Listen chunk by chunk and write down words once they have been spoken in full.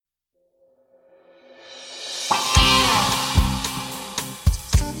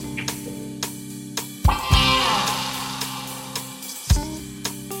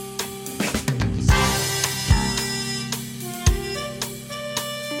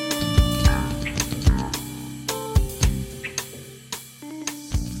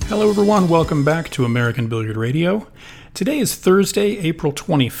Hello everyone, welcome back to American Billiard Radio. Today is Thursday, April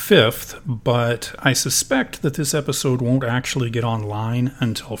 25th, but I suspect that this episode won't actually get online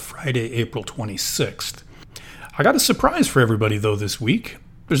until Friday, April 26th. I got a surprise for everybody though this week.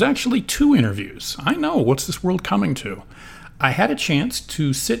 There's actually 2 interviews. I know, what's this world coming to? I had a chance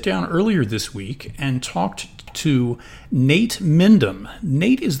to sit down earlier this week and talked to Nate Mindham.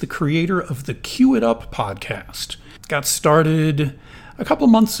 Nate is the creator of the Cue It Up podcast. Got started a couple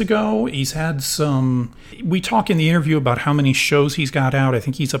months ago. He's had we talk in the interview about how many shows he's got out. I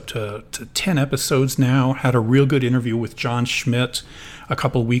think he's up to 10 episodes now. Had a real good interview with John Schmidt a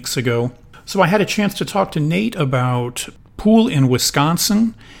couple weeks ago. So I had a chance to talk to Nate about pool in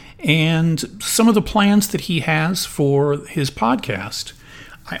Wisconsin and some of the plans that he has for his podcast.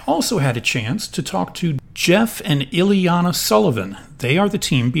 I also had a chance to talk to Jeff and Ileana Sullivan. They are the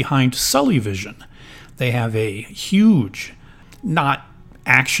team behind Sullyvision. They have a huge, not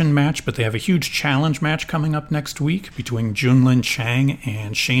action match, but they have a huge challenge match coming up next week between Junlin Chang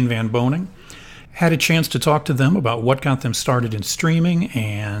and Shane Van Boening. Had a chance to talk to them about what got them started in streaming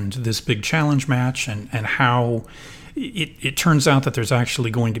and this big challenge match and how it turns out that there's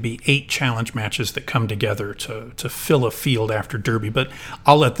actually going to be 8 challenge matches that come together to fill a field after Derby, but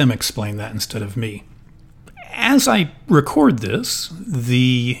I'll let them explain that instead of me. As I record this,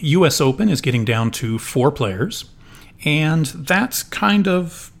 the U.S. Open is getting down to 4 players. And that's kind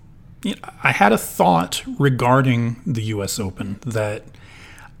of, I had a thought regarding the U.S. Open that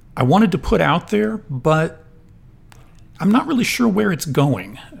I wanted to put out there, but I'm not really sure where it's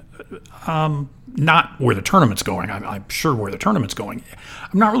going. Not where the tournament's going. I'm sure where the tournament's going.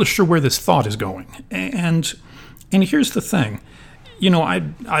 I'm not really sure where this thought is going. And here's the thing.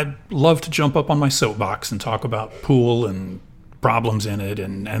 I love to jump up on my soapbox and talk about pool and problems in it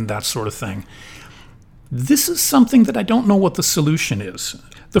and that sort of thing. This is something that I don't know what the solution is.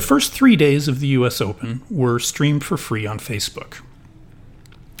 The first 3 days of the U.S. Open were streamed for free on Facebook.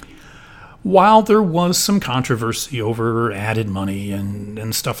 While there was some controversy over added money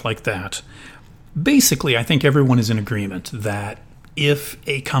and stuff like that, basically I think everyone is in agreement that if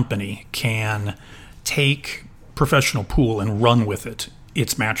a company can take professional pool and run with it,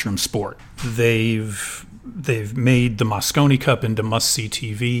 it's Matchroom Sport. They've made the Mosconi Cup into must-see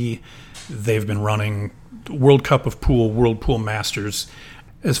TV. They've been running World Cup of Pool, World Pool Masters.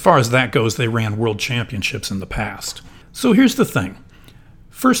 As far as that goes, they ran World Championships in the past. So here's the thing.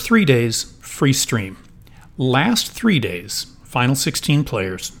 First 3 days, free stream. Last 3 days, final 16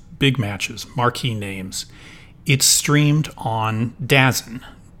 players, big matches, marquee names. It's streamed on DAZN,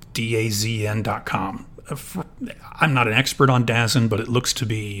 DAZN.com. I'm not an expert on DAZN, but it looks to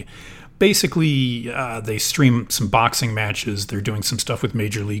be basically, they stream some boxing matches. They're doing some stuff with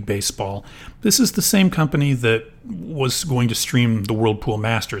Major League Baseball. This is the same company that was going to stream the World Pool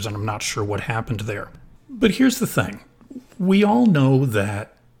Masters, and I'm not sure what happened there. But here's the thing. We all know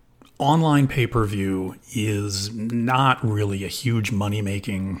that online pay-per-view is not really a huge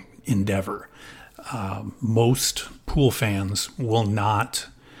money-making endeavor. Most pool fans will not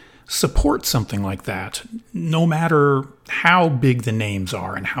support something like that, no matter how big the names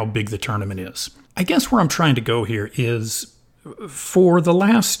are and how big the tournament is. I guess where I'm trying to go here is, for the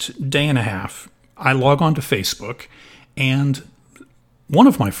last day and a half, I log on to Facebook, and one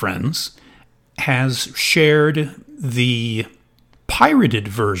of my friends has shared the pirated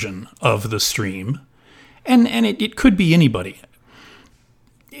version of the stream, and it could be anybody.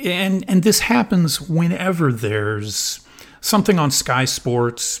 And this happens whenever there's something on Sky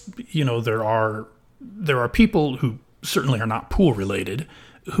Sports. There are people who certainly are not pool related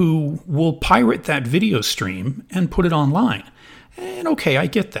who will pirate that video stream and put it online. And okay, I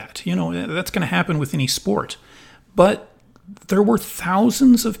get that. That's going to happen with any sport. But there were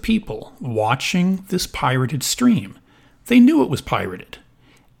thousands of people watching this pirated stream. They knew it was pirated.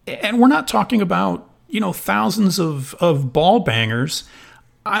 And we're not talking about, thousands of ball bangers.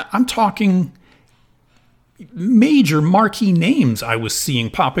 I'm talking major marquee names I was seeing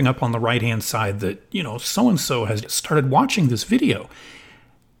popping up on the right-hand side that, so-and-so has started watching this video.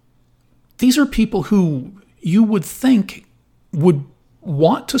 These are people who you would think would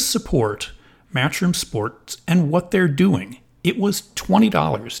want to support Matchroom Sports and what they're doing. It was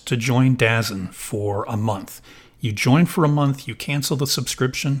 $20 to join DAZN for a month. You join for a month, you cancel the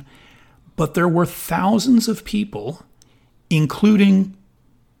subscription, but there were thousands of people, including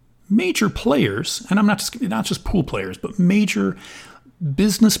major players, and I'm not just pool players, but major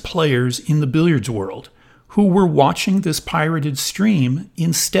business players in the billiards world who were watching this pirated stream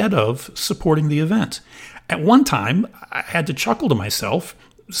instead of supporting the event. At one time, I had to chuckle to myself.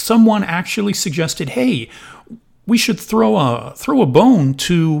 Someone actually suggested, hey, we should throw a bone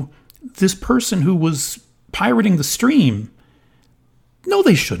to this person who was pirating the stream. No,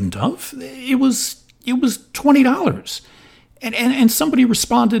 they shouldn't have. It was $20. And somebody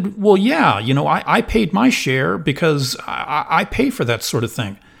responded, well, yeah, I paid my share because I pay for that sort of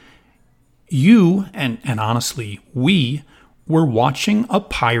thing. You, and honestly, we were watching a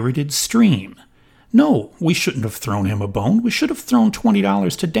pirated stream. No, we shouldn't have thrown him a bone. We should have thrown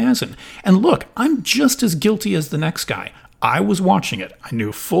 $20 to Dazen. And look, I'm just as guilty as the next guy. I was watching it. I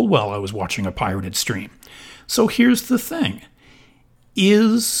knew full well I was watching a pirated stream. So here's the thing.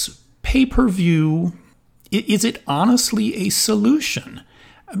 Is pay-per-view, is it honestly a solution?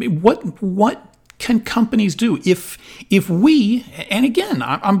 I mean, what can companies do? If we, and again,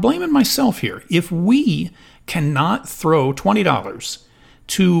 I'm blaming myself here, if we cannot throw $20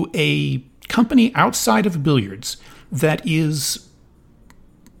 to a company outside of billiards that is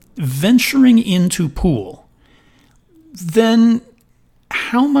venturing into pool, then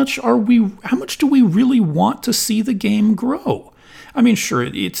how much do we really want to see the game grow? I mean, sure,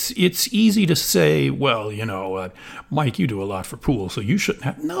 it's easy to say, well, Mike, you do a lot for pool, so you shouldn't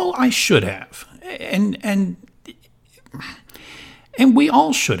have. No, I should have. And we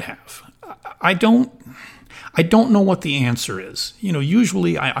all should have. I don't know what the answer is.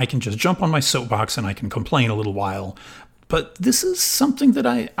 Usually I can just jump on my soapbox and I can complain a little while. But this is something that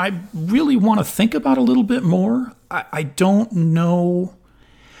I really want to think about a little bit more. I don't know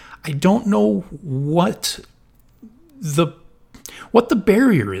what the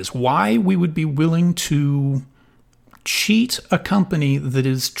barrier is, why we would be willing to cheat a company that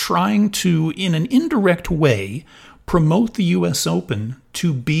is trying to, in an indirect way, promote the U.S. Open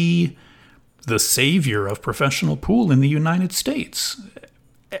to be the savior of professional pool in the United States.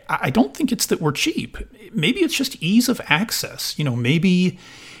 I don't think it's that we're cheap. Maybe it's just ease of access. Maybe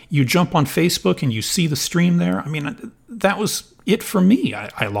you jump on Facebook and you see the stream there. I mean, that was it for me.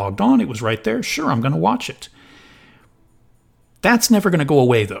 I logged on. It was right there. Sure, I'm going to watch it. That's never going to go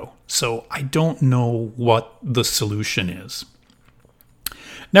away, though. So I don't know what the solution is.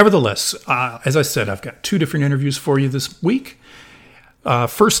 Nevertheless, as I said, I've got 2 different interviews for you this week.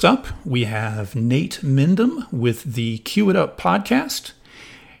 First up, we have Nate Mindham with the Cue It Up podcast.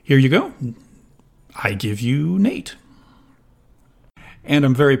 Here you go. I give you Nate. And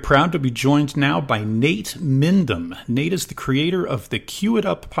I'm very proud to be joined now by Nate Mindham. Nate is the creator of the Cue It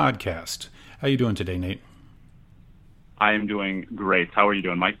Up podcast. How are you doing today, Nate? I am doing great. How are you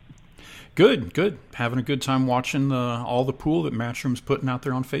doing, Mike? Good. Having a good time watching all the pool that Matchroom's putting out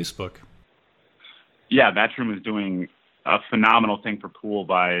there on Facebook. Yeah, Matchroom is doing a phenomenal thing for pool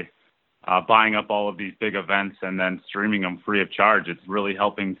by buying up all of these big events and then streaming them free of charge. It's really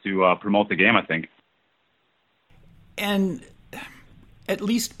helping to promote the game, I think. And at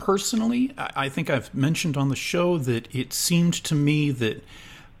least personally, I think I've mentioned on the show that it seemed to me that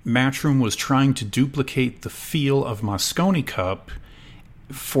Matchroom was trying to duplicate the feel of Mosconi Cup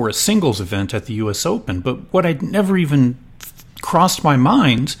for a singles event at the U.S. Open. But what I'd never even crossed my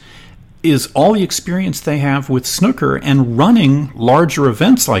mind is all the experience they have with snooker and running larger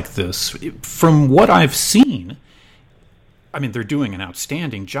events like this. From what I've seen, I mean, they're doing an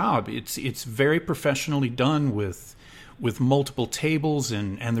outstanding job. It's very professionally done with multiple tables,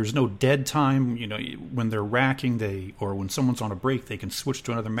 and there's no dead time. When they're racking, or when someone's on a break, they can switch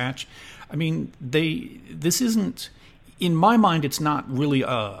to another match. I mean, this isn't, in my mind, it's not really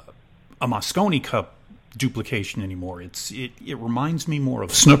a Mosconi Cup duplication anymore. It reminds me more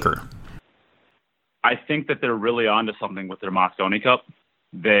of snooker. I think that they're really onto something with their Mosconi Cup.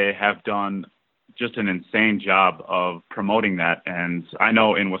 They have done just an insane job of promoting that, and I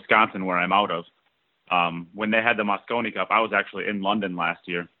know in Wisconsin, where I'm out of, when they had the Mosconi Cup, I was actually in London last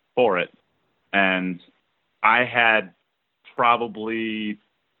year for it, and I had probably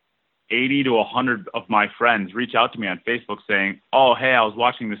 80 to 100 of my friends reach out to me on Facebook saying, oh, hey, I was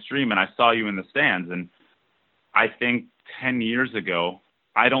watching the stream and I saw you in the stands. And I think 10 years ago,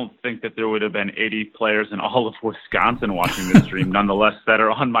 I don't think that there would have been 80 players in all of Wisconsin watching the stream, nonetheless, that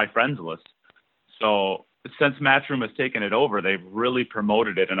are on my friends list. So since Matchroom has taken it over, they've really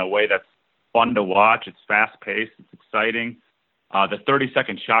promoted it in a way that's fun to watch. It's fast-paced. It's exciting. The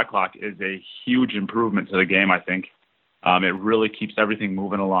 30-second shot clock is a huge improvement to the game, I think. It really keeps everything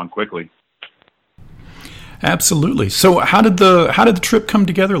moving along quickly. Absolutely. So how did the trip come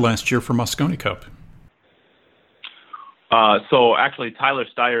together last year for Mosconi Cup? So actually, Tyler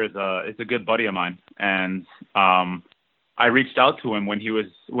Steyer is a good buddy of mine, and I reached out to him when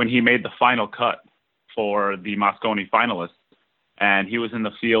he made the final cut for the Mosconi finalists, and he was in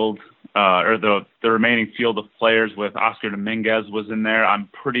the field, or the remaining field of players with Oscar Dominguez was in there. I'm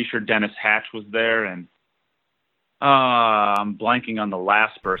pretty sure Dennis Hatch was there, and I'm blanking on the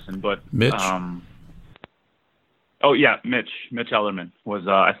last person, but Mitch. Oh yeah, Mitch Ellerman was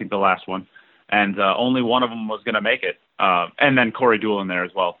I think the last one, and only one of them was going to make it, and then Corey Doolin there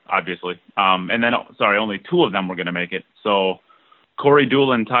as well, obviously, and then only two of them were going to make it. So Corey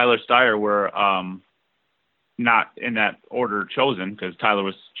Doolin, Tyler Steyer were not in that order chosen, because Tyler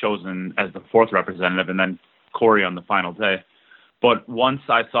was chosen as the fourth representative, and then Corey on the final day. But once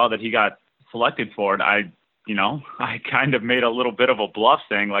I saw that he got selected for it, I kind of made a little bit of a bluff,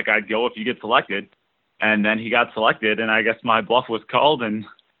 saying like I'd go if you get selected. And then he got selected, and I guess my bluff was called, and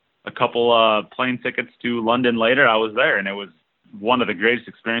a couple plane tickets to London later, I was there, and it was one of the greatest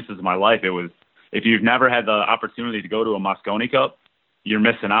experiences of my life. It was, if you've never had the opportunity to go to a Mosconi Cup, you're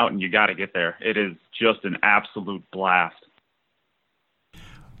missing out, and you got to get there. It is just an absolute blast.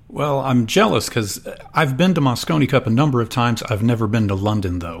 Well, I'm jealous because I've been to Mosconi Cup a number of times. I've never been to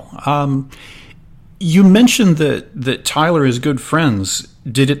London, though. You mentioned that Tyler is good friends.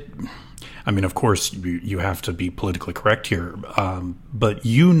 Did it... I mean, of course, you have to be politically correct here, but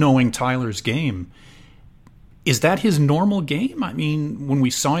you knowing Tyler's game, is that his normal game? I mean, when we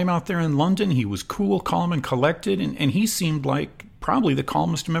saw him out there in London, he was cool, calm, and collected, and he seemed like probably the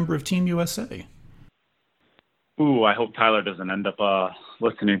calmest member of Team USA. Ooh, I hope Tyler doesn't end up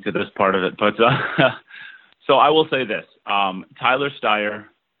listening to this part of it. But so I will say this. Tyler Steyer,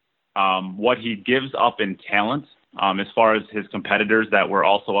 what he gives up in talent, as far as his competitors that were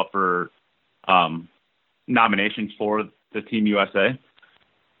also up for nominations for the Team USA,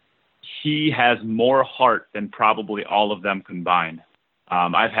 he has more heart than probably all of them combined.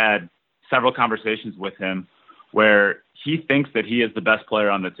 I've had several conversations with him where he thinks that he is the best player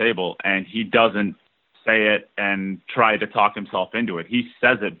on the table, and he doesn't say it and try to talk himself into it. He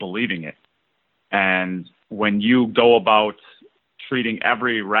says it believing it. And when you go about treating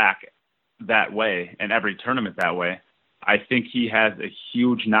every rack that way and every tournament that way, I think he has a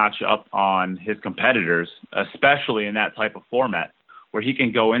huge notch up on his competitors, especially in that type of format, where he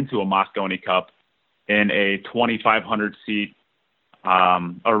can go into a Mosconi Cup in a 2,500 seat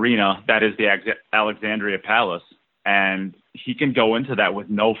arena that is the Alexandria Palace, and he can go into that with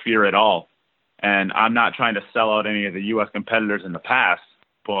no fear at all. And I'm not trying to sell out any of the U.S. competitors in the past,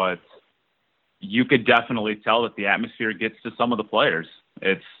 but you could definitely tell that the atmosphere gets to some of the players.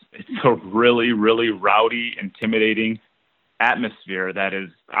 It's a really, really rowdy, intimidating atmosphere that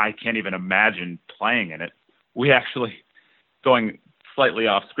is, I can't even imagine playing in it. We actually, going slightly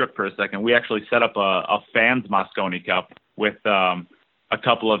off script for a second, we actually set up a fans Mosconi Cup with a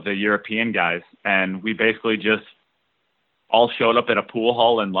couple of the European guys, and we basically just all showed up at a pool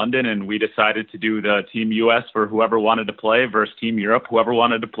hall in London, and we decided to do the Team US for whoever wanted to play versus Team Europe, whoever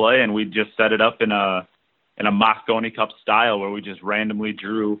wanted to play, and we just set it up in a Mosconi Cup style where we just randomly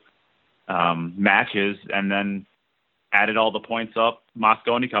drew matches and then added all the points up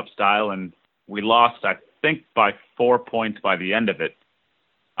Mosconi Cup style, and we lost, I think, by 4 points by the end of it.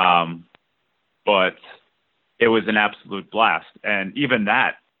 But it was an absolute blast. And even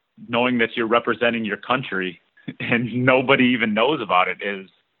that, knowing that you're representing your country and nobody even knows about it,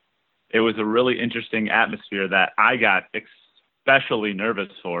 it was a really interesting atmosphere that I got especially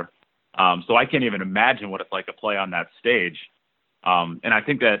nervous for. So I can't even imagine what it's like to play on that stage. And I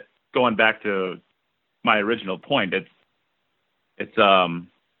think that, going back to my original point,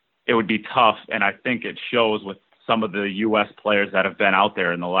 it would be tough, and I think it shows with some of the U.S. players that have been out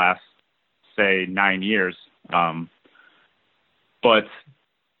there in the last, say, 9 years. But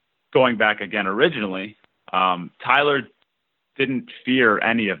going back again originally, Tyler didn't fear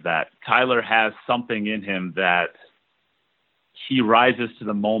any of that. Tyler has something in him that he rises to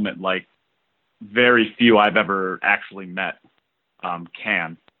the moment like very few I've ever actually met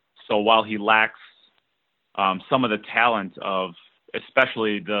can. So while he lacks some of the talent of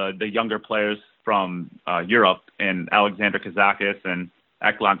especially the younger players from Europe in Alexander Kazakis and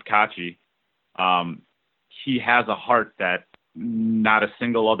Eklant Kachi, he has a heart that not a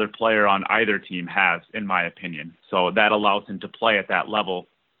single other player on either team has, in my opinion. So that allows him to play at that level,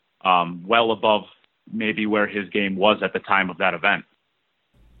 well above maybe where his game was at the time of that event.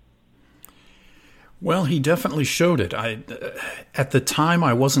 Well, he definitely showed it. At the time,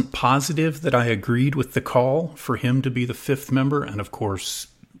 I wasn't positive that I agreed with the call for him to be the fifth member. And of course,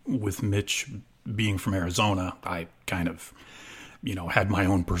 with Mitch being from Arizona, I kind of, had my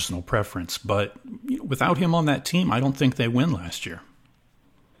own personal preference. But without him on that team, I don't think they win last year.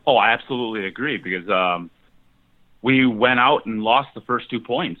 Oh, I absolutely agree, because we went out and lost the first 2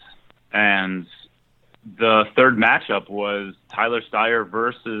 points. And the third matchup was Tyler Steyer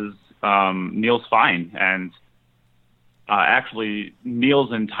versus Niels Fine. And Actually,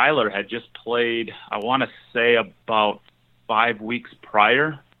 Niels and Tyler had just played, I want to say about 5 weeks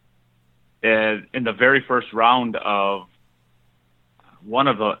prior, in the very first round of one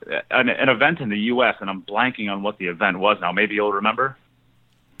of an event in the U.S., and I'm blanking on what the event was now. Maybe you'll remember.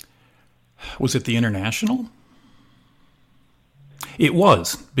 Was it the International? It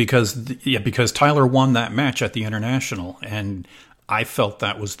was, because Tyler won that match at the International, and I felt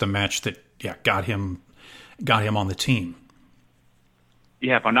that was the match that got him on the team.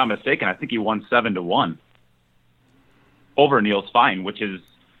 Yeah, if I'm not mistaken, I think he won 7-1 over Niels Fine, which is,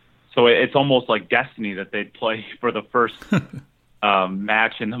 so it's almost like destiny that they'd play for the first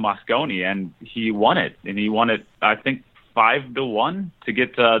match in the Mosconi, and he won it. And he won it, I think, 5-1 to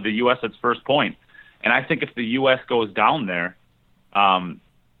get the U.S. its first point. And I think if the U.S. goes down there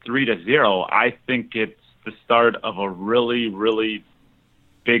 3-0, I think it's the start of a really, really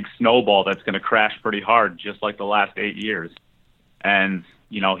big snowball that's going to crash pretty hard, just like the last 8 years. And,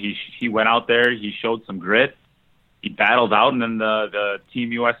 you know, he went out there, he showed some grit, he battled out, and then the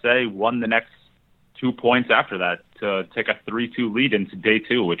Team USA won the next 2 points after that to take a 3-2 lead into day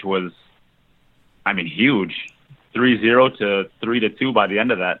two, which was, I mean, huge. 3-0 to 3-2 by the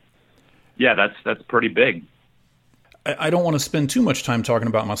end of that. Yeah, that's pretty big. I don't want to spend too much time talking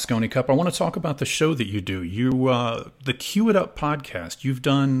about Mosconi Cup. I want to talk about the show that you do. The Cue It Up podcast. You've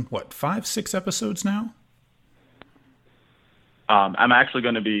done, 5-6 episodes now? I'm actually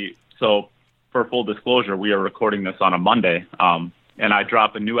going to be, so for full disclosure, we are recording this on a Monday, and I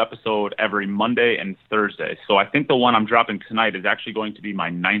drop a new episode every Monday and Thursday. So I think the one I'm dropping tonight is actually going to be my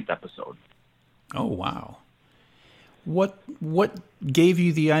 9th episode. Oh, wow. What gave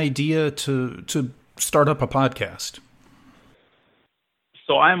you the idea to start up a podcast?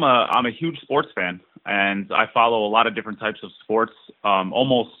 So I'm a huge sports fan, and I follow a lot of different types of sports,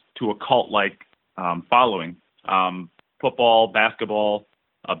 almost to a cult-like following. Football, basketball,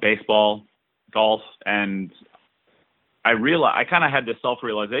 baseball, golf, and I kind of had this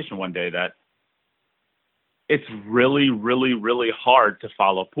self-realization one day that it's really, really, really hard to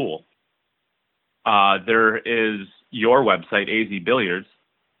follow pool. There is your website, AZ Billiards,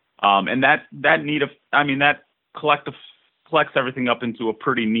 and that collects everything up into a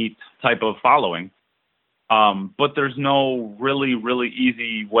pretty neat type of following. But there's no really, really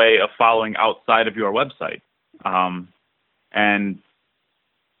easy way of following outside of your website. And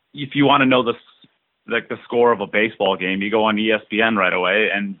if you want to know the score of a baseball game, you go on ESPN right away,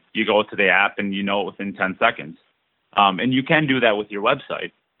 and you go to the app, and you know it within 10 seconds. And you can do that with your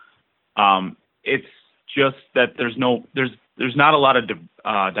website. It's just that there's not a lot of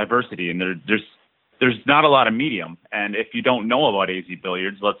diversity, and there's not a lot of medium. And if you don't know about AZ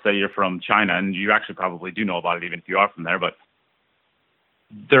Billiards, let's say you're from China, and you actually probably do know about it even if you are from there, but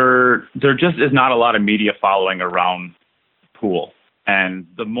there just is not a lot of media following around pool. And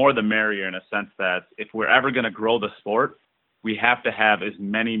the more the merrier, in a sense that if we're ever going to grow the sport, we have to have as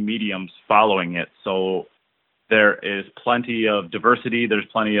many mediums following it. So there is plenty of diversity. There's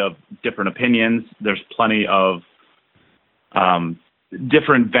plenty of different opinions. There's plenty of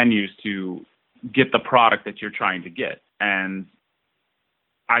different venues to get the product that you're trying to get. And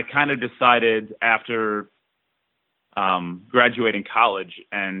I kind of decided after graduating college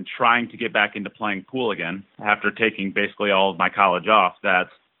and trying to get back into playing pool again, after taking basically all of my college off, that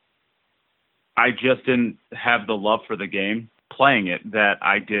I just didn't have the love for the game playing it that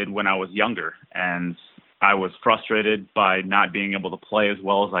I did when I was younger. And I was frustrated by not being able to play as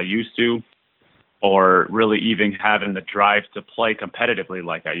well as I used to, or really even having the drive to play competitively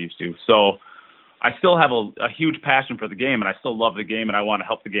like I used to. So I still have a huge passion for the game, and I still love the game, and I want to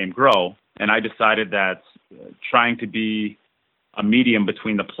help the game grow. And I decided that trying to be a medium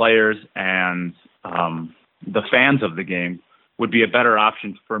between the players and the fans of the game would be a better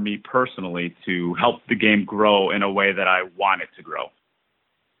option for me personally to help the game grow in a way that I want it to grow.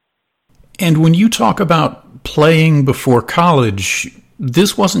 And when you talk about playing before college,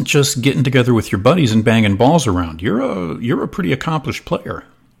 this wasn't just getting together with your buddies and banging balls around. You're a pretty accomplished player.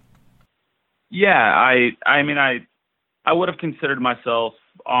 Yeah, I mean, I would have considered myself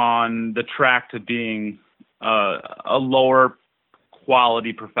on the track to being a lower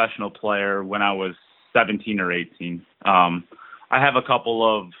quality professional player when I was 17 or 18. I have a couple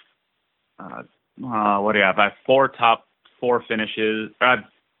of, what do you have? I have 4 top 4 finishes.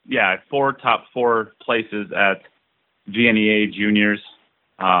 4 top 4 places at VNEA juniors,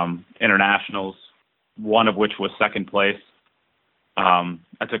 internationals, one of which was second place.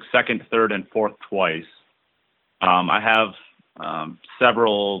 I took second, third, and fourth twice. I have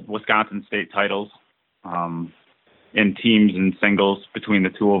several Wisconsin state titles in teams and singles between the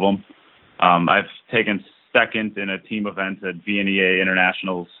two of them. I've taken second in a team event at VNEA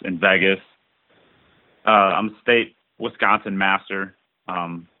Internationals in Vegas. I'm a state Wisconsin master,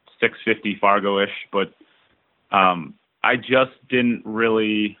 650 Fargo-ish, but I just didn't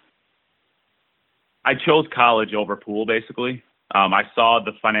really. I chose college over pool, basically. I saw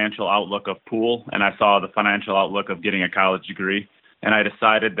the financial outlook of pool, and I saw the financial outlook of getting a college degree, and I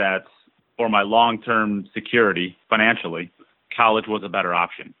decided that for my long-term security financially, college was a better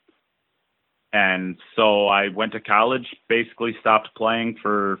option. And so I went to college, basically stopped playing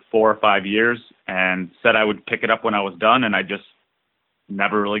for 4 or 5 years, and said I would pick it up when I was done, and I just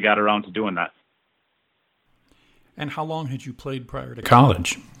never really got around to doing that. And how long had you played prior to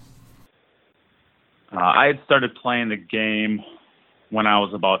college? I had started playing the game when I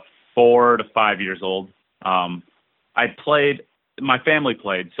was about 4 to 5 years old. My family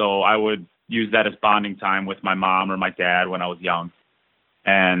played, so I would use that as bonding time with my mom or my dad when I was young.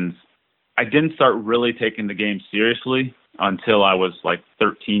 And I didn't start really taking the game seriously until I was like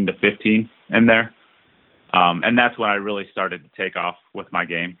 13 to 15 in there. And that's when I really started to take off with my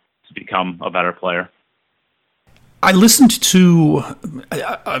game to become a better player. I listened to,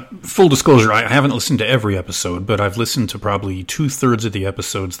 full disclosure, I haven't listened to every episode, but I've listened to probably 2/3 of the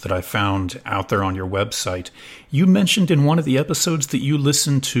episodes that I found out there on your website. You mentioned in one of the episodes that you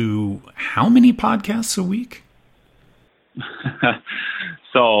listen to how many podcasts a week?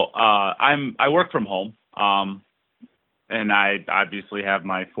 So I work from home, and I obviously have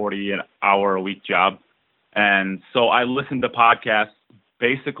my 40-hour-a-week job. And so I listen to podcasts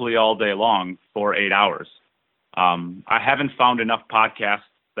basically all day long for 8 hours. I haven't found enough podcasts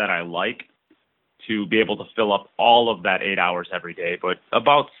that I like to be able to fill up all of that 8 hours every day, but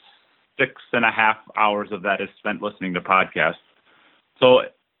about 6.5 hours of that is spent listening to podcasts. So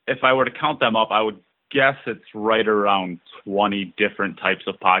if I were to count them up, I would guess it's right around 20 different types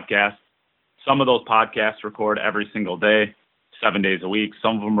of podcasts. Some of those podcasts record every single day, 7 days a week.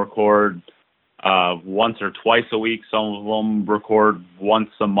 Some of them record once or twice a week. Some of them record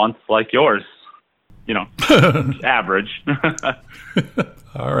once a month like yours. You know, average.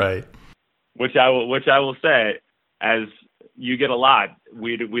 All right. Which I will say, as you get a lot,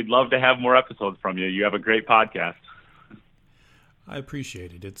 we'd love to have more episodes from you. You have a great podcast. I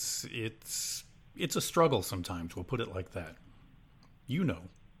appreciate it. It's a struggle sometimes. We'll put it like that. You know.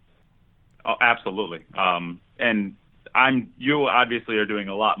 Oh, absolutely. And you obviously are doing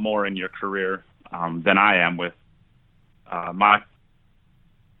a lot more in your career than I am with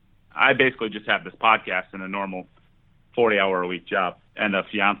I basically just have this podcast and a normal 40-hour-a-week job and a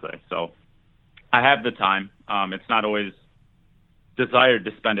fiance. So I have the time. It's not always desired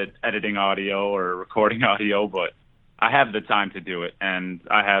to spend it editing audio or recording audio, but I have the time to do it. And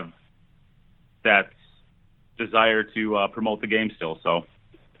I have that desire to promote the game still. So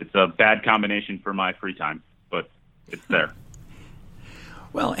it's a bad combination for my free time, but it's there.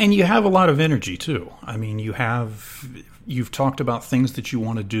 Well, and you have a lot of energy, too. I mean, you've talked about things that you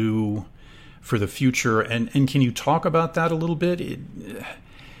want to do for the future, and can you talk about that a little bit?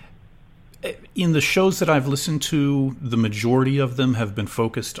 In the shows that I've listened to, the majority of them have been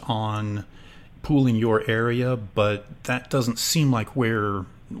focused on pool in your area, but that doesn't seem like where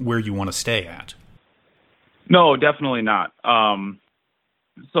you want to stay at. No, definitely not.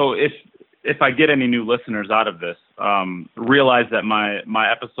 So if I get any new listeners out of this, realize that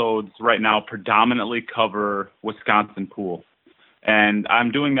my episodes right now predominantly cover Wisconsin pool. And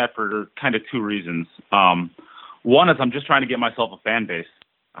I'm doing that for kind of 2 reasons. One is I'm just trying to get myself a fan base.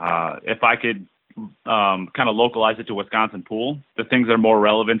 If I could kind of localize it to Wisconsin pool, the things that are more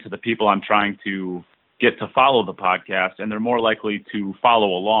relevant to the people I'm trying to get to follow the podcast, and they're more likely to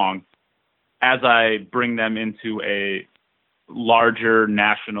follow along as I bring them into a larger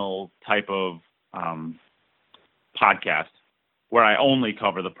national type of podcast where I only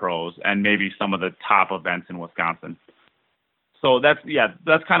cover the pros and maybe some of the top events in Wisconsin. So that's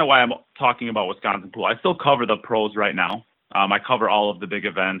kind of why I'm talking about Wisconsin pool. I still cover the pros right now. I cover all of the big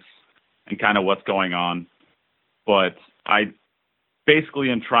events and kind of what's going on, but I basically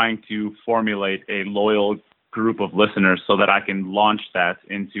am trying to formulate a loyal group of listeners so that I can launch that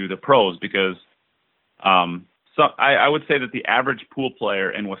into the pros, because so I would say that the average pool player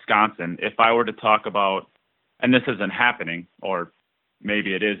in Wisconsin, if I were to talk about, and this isn't happening, or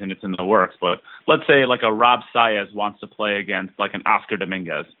maybe it is and it's in the works, but let's say like a Rob Saez wants to play against like an Oscar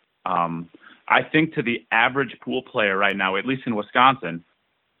Dominguez. I think to the average pool player right now, at least in Wisconsin,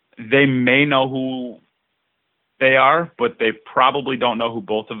 they may know who they are, but they probably don't know who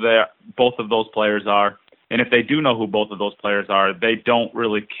both of those players are. And if they do know who both of those players are, they don't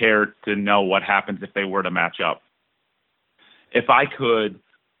really care to know what happens if they were to match up. If I could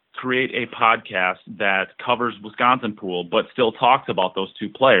create a podcast that covers Wisconsin pool, but still talks about those two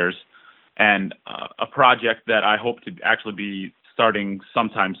players, and a project that I hope to actually be starting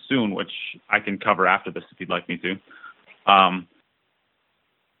sometime soon, which I can cover after this if you'd like me to.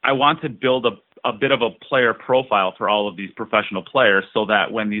 I want to build a bit of a player profile for all of these professional players so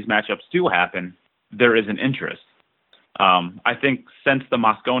that when these matchups do happen, there is an interest. I think since the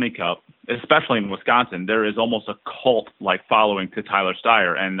Mosconi Cup, especially in Wisconsin, there is almost a cult-like following to Tyler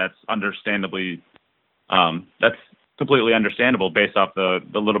Steyer, and that's understandably, that's completely understandable based off the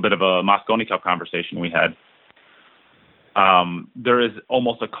little bit of a Mosconi Cup conversation we had. There is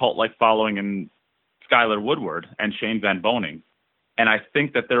almost a cult-like following in Skylar Woodward and Shane Van Boening. And I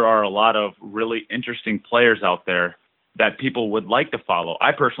think that there are a lot of really interesting players out there that people would like to follow.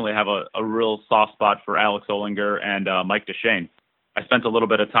 I personally have a real soft spot for Alex Olinger and Mike Deschene. I spent a little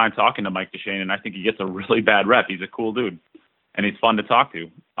bit of time talking to Mike Deschene, and I think he gets a really bad rep. He's a cool dude, and he's fun to talk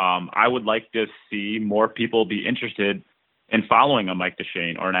to. I would like to see more people be interested in following a Mike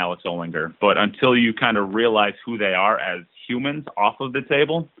Deschene or an Alex Olinger. But until you kind of realize who they are as humans off of the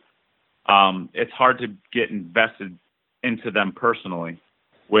table, it's hard to get invested into them personally,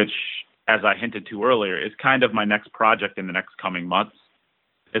 which, as I hinted to earlier, is kind of my next project in the next coming months,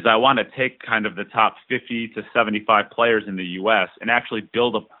 is I want to take kind of the top 50 to 75 players in the U.S. and actually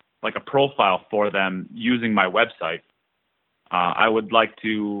build a profile for them using my website. I would like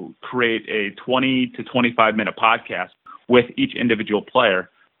to create a 20 to 25-minute podcast with each individual player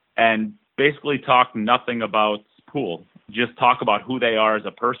and basically talk nothing about pool, just talk about who they are as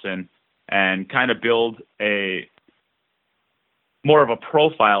a person and kind of build more of a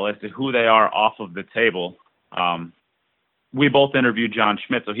profile as to who they are off of the table. We both interviewed John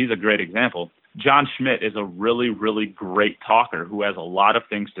Schmidt, so he's a great example. John Schmidt is a really, really great talker who has a lot of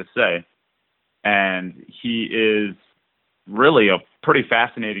things to say, and he is really a pretty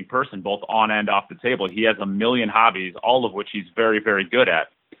fascinating person, both on and off the table. He has a million hobbies, all of which he's very, very good at.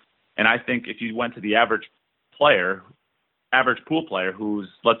 And I think if you went to the average pool player who's,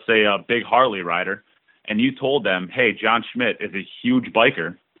 let's say, a big Harley rider, and you told them, hey, John Schmidt is a huge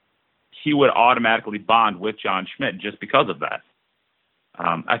biker, he would automatically bond with John Schmidt just because of that.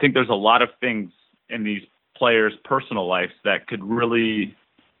 I think there's a lot of things in these players' personal lives that could really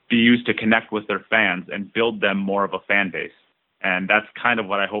be used to connect with their fans and build them more of a fan base. And that's kind of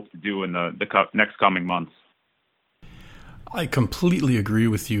what I hope to do in the next coming months. I completely agree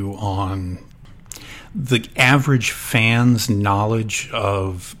with you on the average fan's knowledge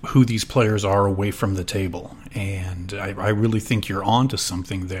of who these players are away from the table. And I really think you're onto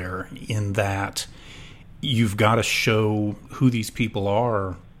something there in that you've got to show who these people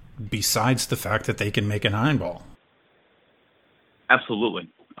are besides the fact that they can make an iron ball. Absolutely.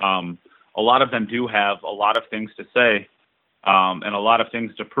 A lot of them do have a lot of things to say and a lot of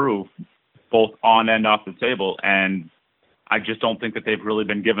things to prove, both on and off the table. And I just don't think that they've really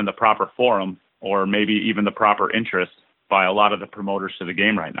been given the proper forum or maybe even the proper interest by a lot of the promoters to the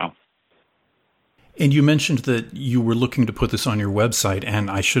game right now. And you mentioned that you were looking to put this on your website,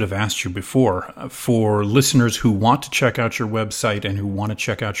 and I should have asked you before. For listeners who want to check out your website and who want to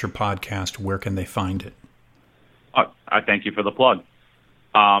check out your podcast, where can they find it? I thank you for the plug.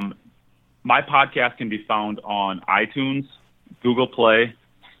 My podcast can be found on iTunes, Google Play,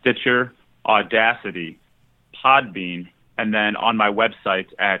 Stitcher, Audacity, Podbean, and then on my website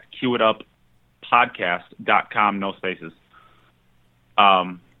at cueituppodcast.com, no spaces.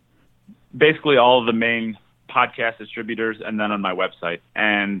 Basically all of the main podcast distributors and then on my website.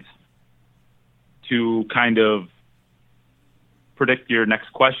 And to kind of predict your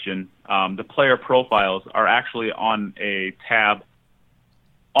next question, the player profiles are actually on a tab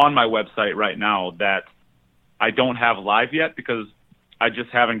on my website right now that I don't have live yet because I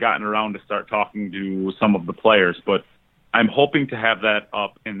just haven't gotten around to start talking to some of the players, but I'm hoping to have that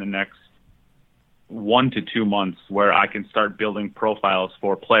up in the next 1 to 2 months where I can start building profiles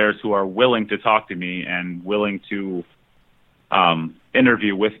for players who are willing to talk to me and willing to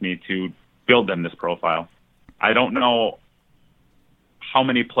interview with me to build them this profile. I don't know how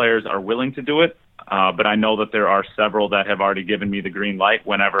many players are willing to do it, but I know that there are several that have already given me the green light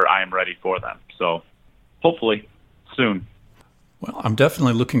whenever I am ready for them. So hopefully soon. Well, I'm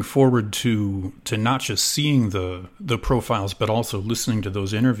definitely looking forward to not just seeing the profiles, but also listening to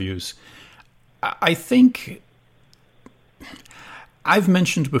those interviews. I think I've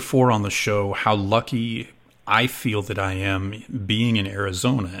mentioned before on the show how lucky I feel that I am being in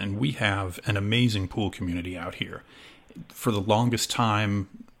Arizona, and we have an amazing pool community out here. For the longest time,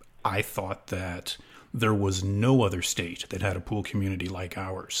 I thought that there was no other state that had a pool community like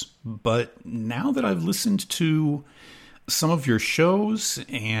ours. But now that I've listened to some of your shows,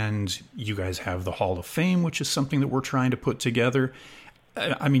 and you guys have the Hall of Fame, which is something that we're trying to put together.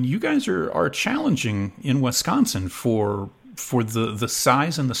 I mean, you guys are challenging in Wisconsin for the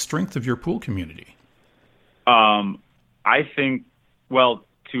size and the strength of your pool community. I think, well,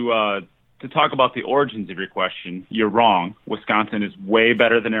 to talk about the origins of your question, you're wrong. Wisconsin is way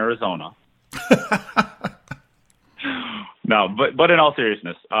better than Arizona. No, but in all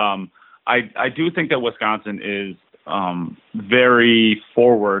seriousness, I do think that Wisconsin is very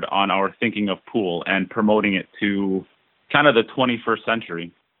forward on our thinking of pool and promoting it to kind of the 21st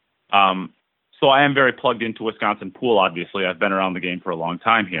century. So I am very plugged into Wisconsin pool, obviously. I've been around the game for a long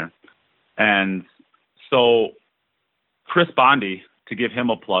time here. And so Chris Bondi, to give him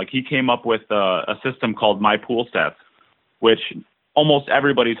a plug, he came up with a system called My Pool Stats, which almost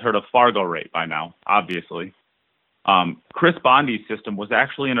everybody's heard of Fargo Rate by now, obviously. Chris Bondi's system was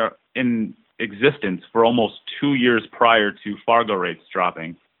actually in existence for almost 2 years prior to Fargo Rates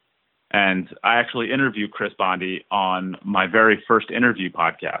dropping. And I actually interviewed Chris Bondi on my very first interview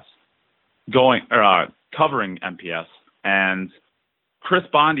podcast, covering MPS. And Chris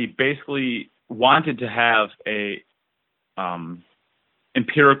Bondi basically wanted to have a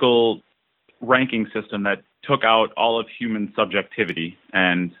empirical ranking system that took out all of human subjectivity,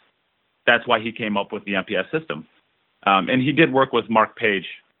 and that's why he came up with the MPS system. And he did work with Mark Page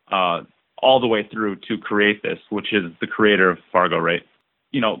all the way through to create this, which is the creator of Fargo Rate.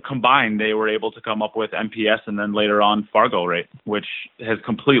 You know, combined, they were able to come up with MPS and then later on Fargo Rate, which has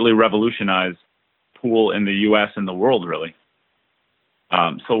completely revolutionized pool in the U.S. and the world, really.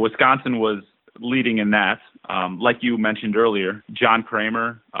 So Wisconsin was leading in that. Like you mentioned earlier, John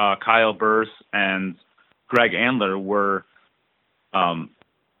Kramer, Kyle Burse, and Greg Andler were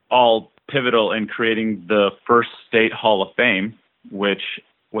all pivotal in creating the first state Hall of Fame, which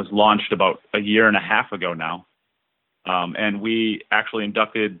was launched about a year and a half ago now. And we actually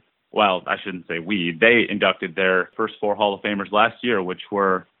inducted, well, I shouldn't say we, they inducted their first 4 Hall of Famers last year, which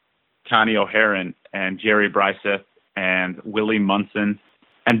were Connie O'Haron and Jerry Bryseth and Willie Munson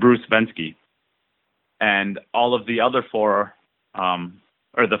and Bruce Vensky. And all of the other 4,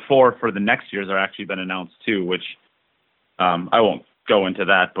 or the 4 for the next years are actually been announced too, which I won't go into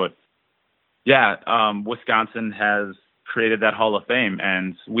that. But yeah, Wisconsin has created that Hall of Fame,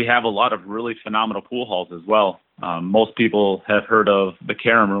 and we have a lot of really phenomenal pool halls as well. Most people have heard of the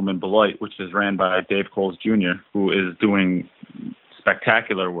Karam Room in Beloit, which is ran by Dave Coles Jr., who is doing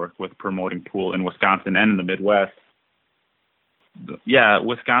spectacular work with promoting pool in Wisconsin and in the Midwest. Yeah,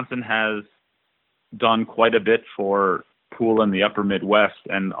 Wisconsin has done quite a bit for pool in the upper Midwest,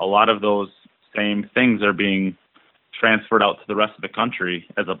 and a lot of those same things are being transferred out to the rest of the country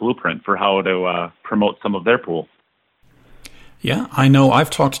as a blueprint for how to promote some of their pool. Yeah, I know I've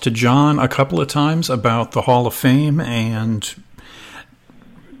talked to John a couple of times about the Hall of Fame and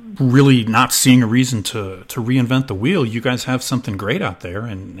really not seeing a reason to reinvent the wheel. You guys have something great out there,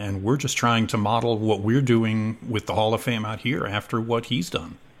 and we're just trying to model what we're doing with the Hall of Fame out here after what he's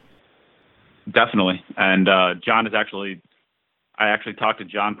done. Definitely. And John is I actually talk to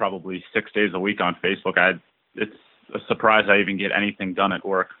John probably 6 days a week on Facebook. It's a surprise I even get anything done at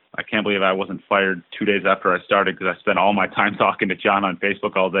work. I can't believe I wasn't fired 2 days after I started because I spent all my time talking to John on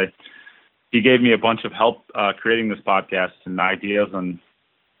Facebook all day. He gave me a bunch of help creating this podcast and ideas on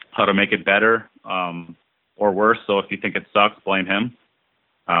how to make it better or worse. So if you think it sucks, blame him.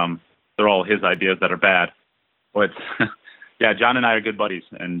 They're all his ideas that are bad. But yeah, John and I are good buddies,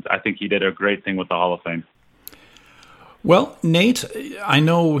 and I think he did a great thing with the Hall of Fame. Well, Nate, I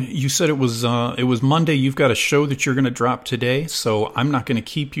know you said it was Monday. You've got a show that you're going to drop today, so I'm not going to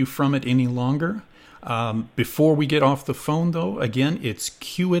keep you from it any longer. Before we get off the phone, though, again, it's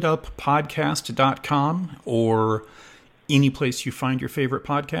cueituppodcast.com or any place you find your favorite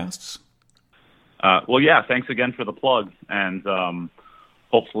podcasts. Well, yeah, thanks again for the plug. And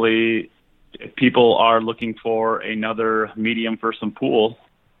hopefully if people are looking for another medium for some pool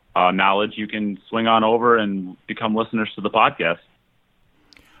knowledge, you can swing on over and become listeners to the podcast.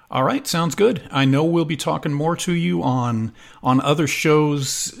 All right, sounds good. I know we'll be talking more to you on other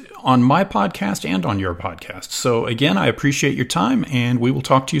shows on my podcast and on your podcast. So again, I appreciate your time, and we will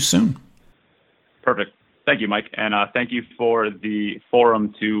talk to you soon. Perfect. Thank you, Mike. And thank you for the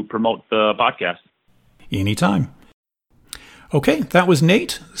forum to promote the podcast. Anytime. Okay, that was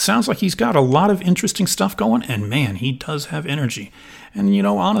Nate. Sounds like he's got a lot of interesting stuff going, and man, he does have energy. And, you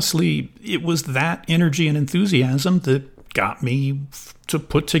know, honestly, it was that energy and enthusiasm that got me to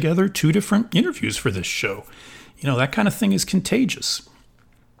put together 2 different interviews for this show. You know, that kind of thing is contagious.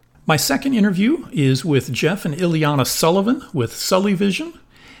 My second interview is with Jeff and Ileana Sullivan with Sully Vision.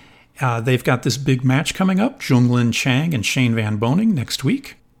 They've got this big match coming up, Junglin Chang and Shane Van Boening next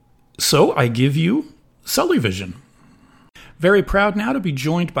week. So I give you Sully Vision. Very proud now to be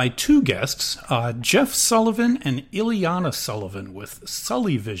joined by two guests, Jeff Sullivan and Ileana Sullivan with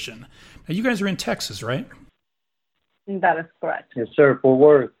Sully Vision. Now, you guys are in Texas, right? That is correct. Yes, sir. Fort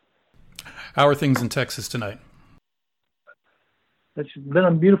Worth. How are things in Texas tonight? It's been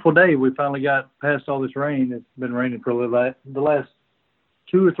a beautiful day. We finally got past all this rain. It's been raining for the last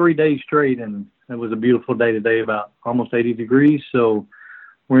 2 or 3 days straight, and it was a beautiful day today, about almost 80 degrees. So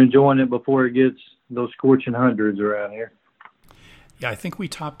we're enjoying it before it gets those scorching hundreds around here. Yeah, I think we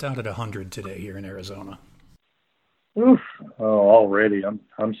topped out at 100 today here in Arizona. Oof. Oh, already.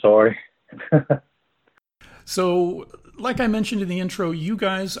 I'm sorry. So, like I mentioned in the intro, you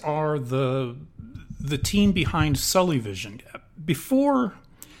guys are the team behind Sully Vision. Before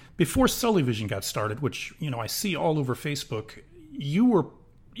Sully Vision got started, which I see all over Facebook, you were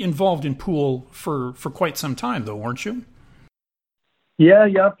involved in pool for quite some time, though, weren't you? Yeah.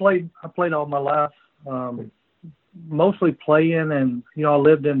 I played all my life. Mostly playing, and I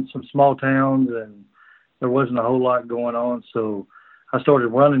lived in some small towns, and there wasn't a whole lot going on. So I started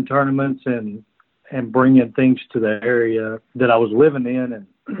running tournaments and bringing things to the area that I was living in,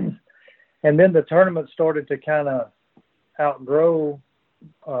 and then the tournament started to kind of outgrow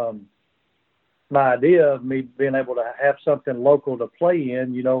my idea of me being able to have something local to play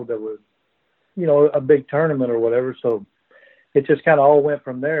in, that was, a big tournament or whatever. So it just kind of all went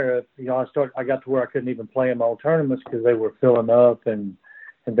from there. I got to where I couldn't even play in my own tournaments because they were filling up and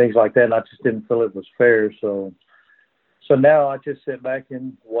things like that. And I just didn't feel it was fair. So now I just sit back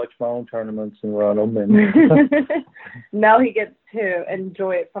and watch my own tournaments and run them. And now he gets to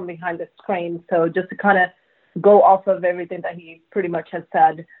enjoy it from behind the screen. So just to kind of go off of everything that he pretty much has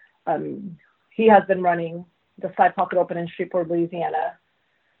said, he has been running the Side Pocket Open in Shreveport, Louisiana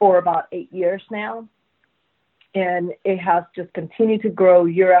for about 8 years now. And it has just continued to grow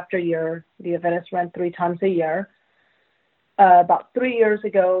year after year. The event is run 3 times a year. About 3 years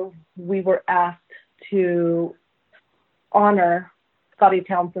ago, we were asked to honor Scotty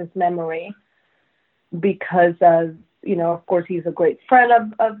Townsend's memory because, of course, he's a great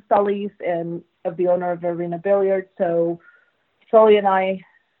friend of Sully's and of the owner of Arena Billiards. So Sully and I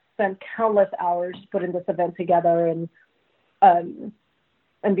spent countless hours putting this event together and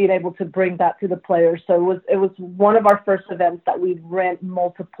being able to bring that to the players. So it was one of our first events that we ran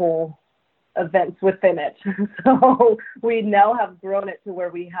multiple events within it. So we now have grown it to where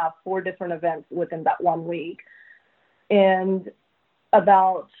we have 4 different events within that 1 week. And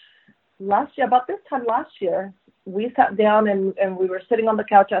about this time last year, we sat down and we were sitting on the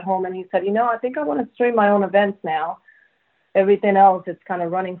couch at home, and he said, I think I want to stream my own events now. Everything else is kind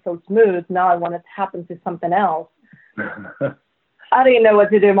of running so smooth. Now I want it to happen to something else. I didn't know what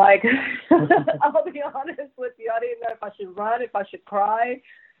to do, Mike. I'll be honest with you. I didn't know if I should run, if I should cry,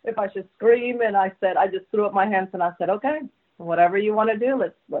 if I should scream. And I just threw up my hands and I said, okay, whatever you want to do,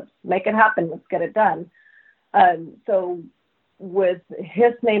 let's make it happen. Let's get it done. So with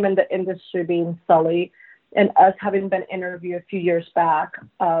his name in the industry being Sully and us having been interviewed a few years back,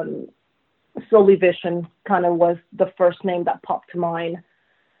 Sully Vision kind of was the first name that popped to mind.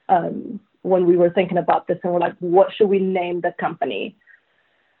 When we were thinking about this, and we're like, what should we name the company?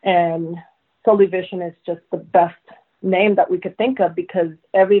 And Sully Vision is just the best name that we could think of, because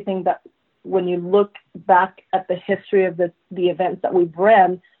everything that, when you look back at the history of the events that we've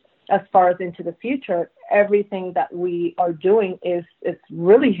ran, as far as into the future, everything that we are doing it's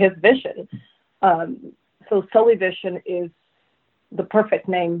really his vision. So Sully Vision is the perfect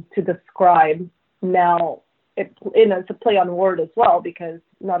name to describe. Now, it's a play on word as well, because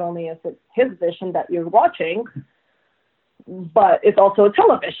not only is it his vision that you're watching, but it's also a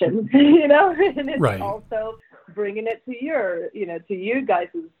television, and it's right. Also bringing it to to you guys'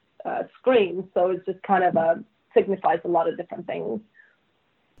 screen. So it's just kind of signifies a lot of different things.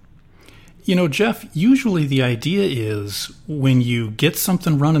 Jeff, usually the idea is when you get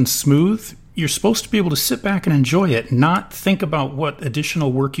something running smooth, you're supposed to be able to sit back and enjoy it, not think about what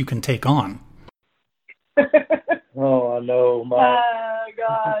additional work you can take on. Oh, I know. Oh,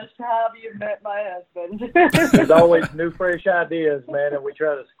 gosh, have you met my husband? There's always new, fresh ideas, man, and we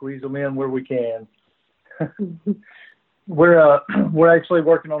try to squeeze them in where we can. We're actually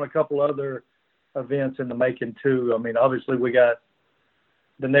working on a couple other events in the making, too. I mean, obviously, we got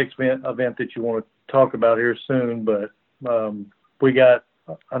the next event that you want to talk about here soon, but we got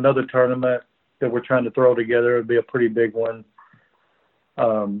another tournament that we're trying to throw together. It'll be a pretty big one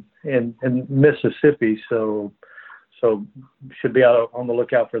in Mississippi, so should be out on the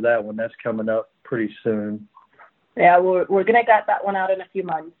lookout for that one. That's coming up pretty soon. Yeah, we're gonna get that one out in a few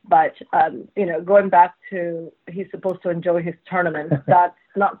months. But going back to he's supposed to enjoy his tournament. That's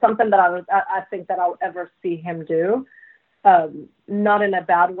not something that I think that I'll ever see him do. Not in a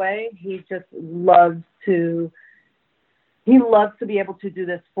bad way. He just loves to. He loves to be able to do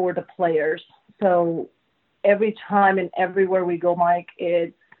this for the players. So every time and everywhere we go, Mike,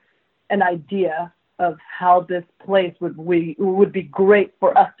 it's an idea of how this place would be great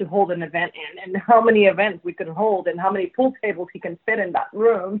for us to hold an event in, and how many events we could hold, and how many pool tables he can fit in that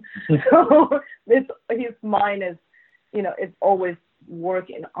room. So his mind is, is always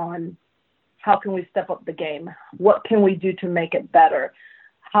working on how can we step up the game? What can we do to make it better?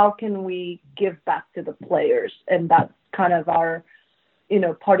 How can we give back to the players? And that's kind of our,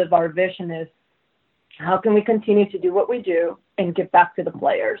 part of our vision is how can we continue to do what we do and give back to the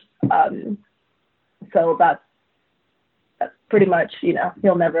players? So that's pretty much,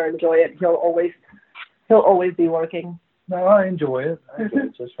 he'll never enjoy it. He'll always be working. No, I enjoy it.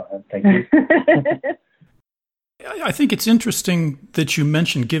 It's just fine. Thank you. I think it's interesting that you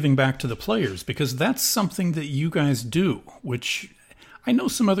mentioned giving back to the players, because that's something that you guys do, which I know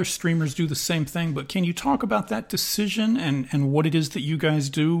some other streamers do the same thing, but can you talk about that decision and what it is that you guys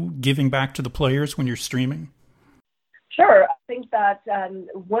do, giving back to the players when you're streaming? Sure. I think that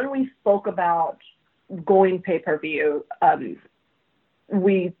when we spoke about going pay-per-view,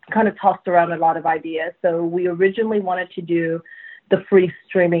 we kind of tossed around a lot of ideas. So we originally wanted to do the free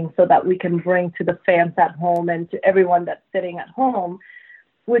streaming so that we can bring to the fans at home and to everyone that's sitting at home,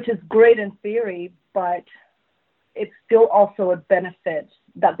 which is great in theory, but it's still also a benefit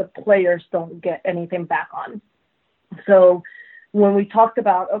that the players don't get anything back on. So when we talked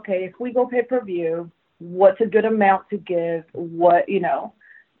about, okay, if we go pay-per-view, what's a good amount to give,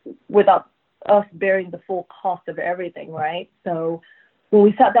 without us bearing the full cost of everything, right? So when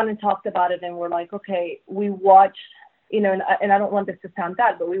we sat down and talked about it, and we're like, okay, we watched, and I don't want this to sound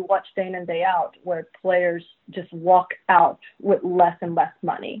bad, but we watch day in and day out where players just walk out with less and less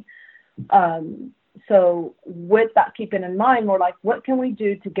money. So with that keeping in mind, we're like, what can we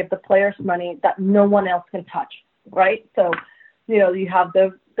do to give the players money that no one else can touch, right? So, you have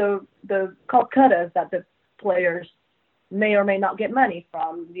the Calcuttas that the players may or may not get money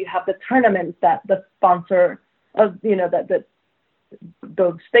from. You have the tournaments that the sponsor of, that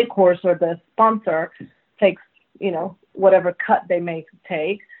the stake horse or the sponsor takes, whatever cut they may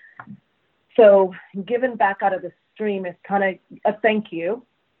take. So giving back out of the stream is kind of a thank you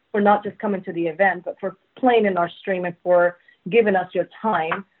for not just coming to the event, but for playing in our stream and for giving us your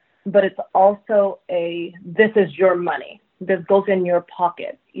time. But it's also this is your money. This goes in your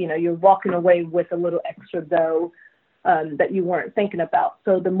pocket. You're walking away with a little extra dough that you weren't thinking about.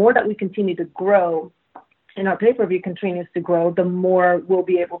 So the more that we continue to grow and our pay-per-view continues to grow, the more we'll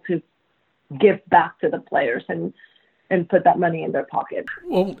be able to give back to the players and put that money in their pocket.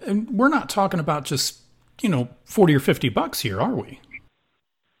 Well, and we're not talking about just, $40 or $50 here, are we?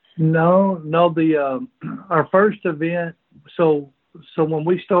 No. Our first event. So when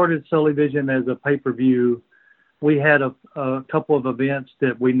we started Sully Vision as a pay-per-view, we had a couple of events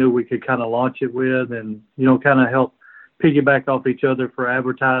that we knew we could kind of launch it with, and kind of help piggyback off each other for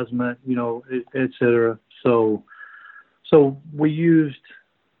advertisement, et cetera. So we used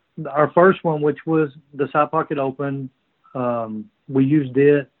our first one, which was the Side Pocket Open. We used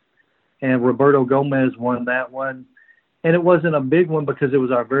it, and Roberto Gomez won that one. And it wasn't a big one because it was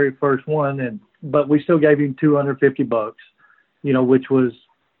our very first one, but we still gave him $250, which was,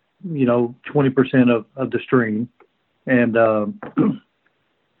 20% of the stream. And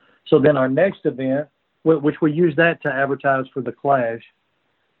so then our next event, which we used that to advertise for the Clash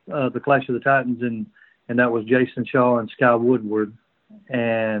of the Titans, and that was Jason Shaw and Sky Woodward,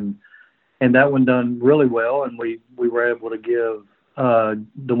 and that one done really well, and we were able to give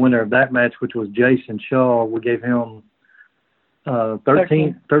the winner of that match, which was Jason Shaw, we gave him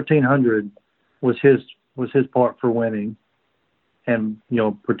 $1,300 was his part for winning and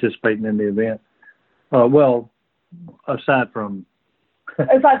participating in the event. Well, aside from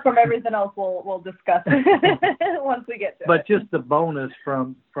everything else we'll discuss once we get to but it. Just the bonus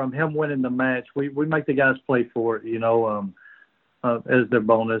from him winning the match, we make the guys play for it, as their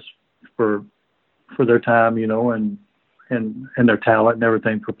bonus for their time, and their talent and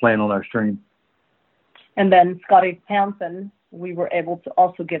everything for playing on our stream. And then Scotty Townsend, we were able to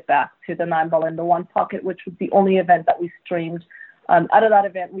also get back to the 9-ball in the one pocket, which was the only event that we streamed. Out of that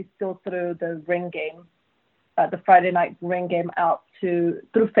event, we still threw the ring game, the Friday night ring game out through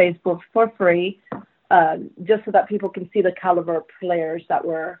Facebook for free, just so that people can see the caliber of players that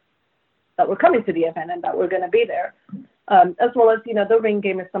were coming to the event and that were going to be there. As well as, the ring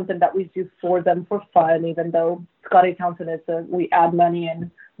game is something that we do for them for fun, even though Scotty Townsend we add money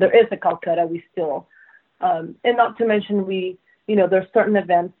and there is a Calcutta, we still, and not to mention there's certain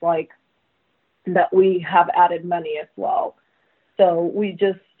events like that we have added money as well. So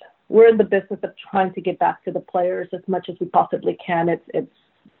we're in the business of trying to get back to the players as much as we possibly can.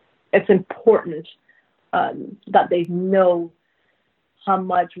 It's important that they know how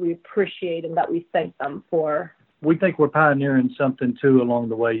much we appreciate and that we thank them for. We think we're pioneering something too along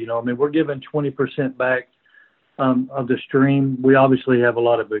the way. We're giving 20% back of the stream. We obviously have a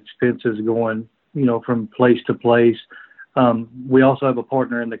lot of expenses going, from place to place. We also have a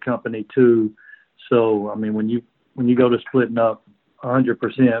partner in the company too. So, when you go to splitting up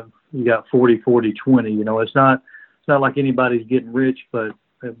 100%, you got 40, 20. It's not like anybody's getting rich, but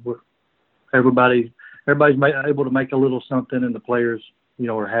everybody's able to make a little something, and the players,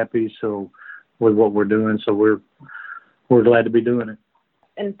 are happy. So with what we're doing, so we're glad to be doing it.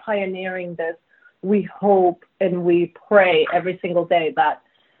 In pioneering this, we hope and we pray every single day that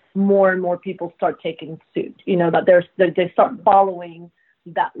more and more people start taking suit. That they start following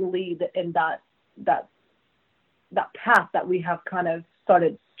that lead and that path that we have kind of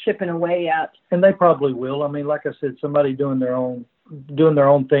started chipping away at. And they probably will. Like I said, somebody doing their own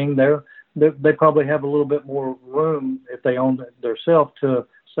thing there, they probably have a little bit more room if they own themselves to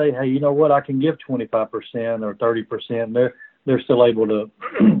say, hey, you know what, I can give 25% or 30%. They're still able to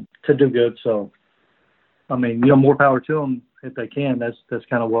to do good. So, more power to them if they can. That's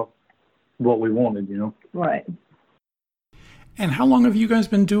kind of what we wanted, Right. And how long have you guys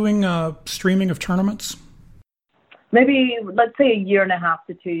been doing streaming of tournaments? Maybe, let's say 1.5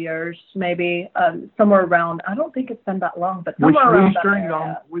 to 2 years, maybe, somewhere around. I don't think it's been that long, but somewhere around that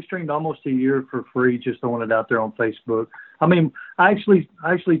area. We streamed almost a year for free, just throwing it out there on Facebook. I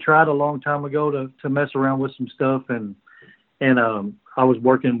actually tried a long time ago to mess around with some stuff, and I was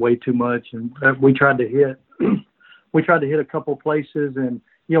working way too much, and we tried to hit a couple places, and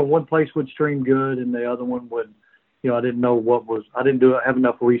one place would stream good, and the other one would, I didn't know I didn't have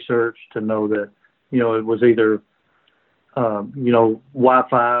enough research to know that, it was either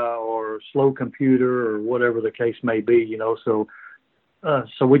Wi-Fi or slow computer or whatever the case may be, so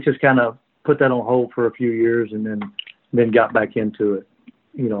we just kind of put that on hold for a few years and then got back into it,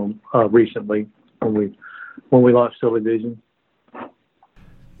 recently when we launched Silly Vision.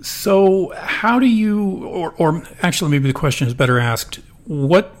 So how do you, or actually maybe the question is better asked,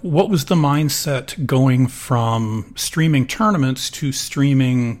 what was the mindset going from streaming tournaments to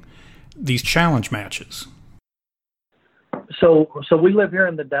streaming these challenge matches? So we live here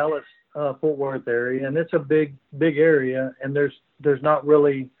in the Dallas Fort Worth area, and it's a big area, and there's not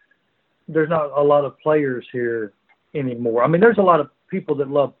a lot of players here anymore. There's a lot of people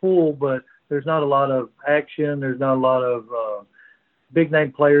that love pool, but there's not a lot of action. There's not a lot of big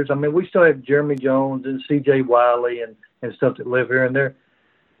name players. We still have Jeremy Jones and CJ Wiley and stuff that live here, and they're,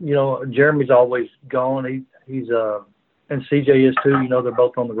 Jeremy's always gone. He's and CJ is too. They're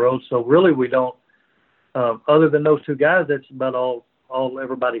both on the road. So really, we don't. Other than those two guys, that's about all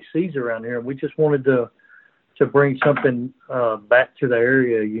everybody sees around here. And we just wanted to bring something back to the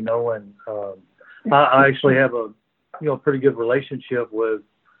area, And I actually have a pretty good relationship with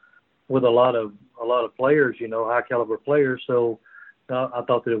a lot of players, high caliber players. So I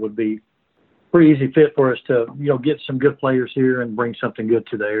thought that it would be pretty easy fit for us to get some good players here and bring something good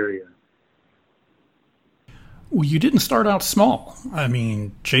to the area. Well, you didn't start out small.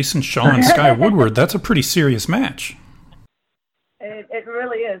 Jason Shaw and Sky Woodward, that's a pretty serious match. It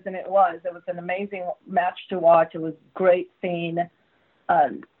really is, and it was. It was an amazing match to watch. It was great seeing,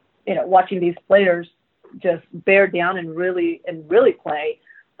 watching these players just bear down and really play.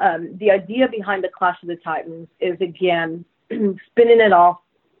 The idea behind the Clash of the Titans is, again, spinning it off,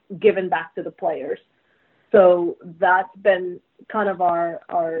 giving back to the players. So that's been kind of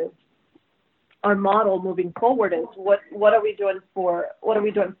our model moving forward is what are we doing for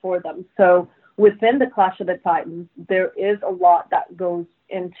them? So within the Clash of the Titans, there is a lot that goes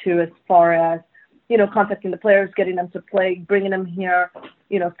into as far as, contacting the players, getting them to play, bringing them here.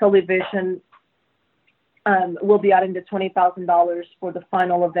 Silly Vision will be adding the $20,000 for the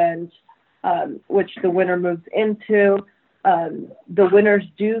final event, which the winner moves into. The winners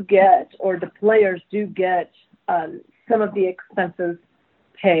do get, or the players do get, some of the expenses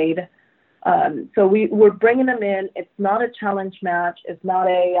paid. So we're bringing them in. It's not a challenge match. It's not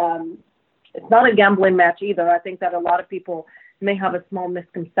a gambling match either. I think that a lot of people may have a small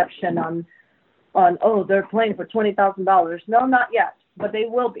misconception on they're playing for $20,000. No, not yet, but they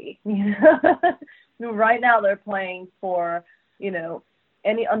will be. Right now they're playing for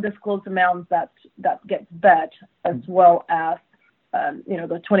any undisclosed amounts that gets bet, as well as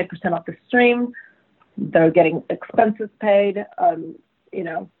the 20% off the stream. They're getting expenses paid,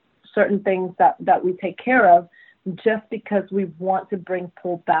 certain things that we take care of, just because we want to bring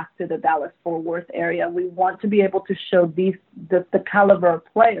pool back to the Dallas-Fort Worth area. We want to be able to show the caliber of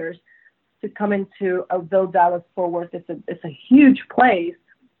players to come into, although Dallas-Fort Worth is a huge place.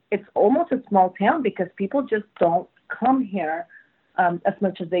 It's almost a small town because people just don't come here as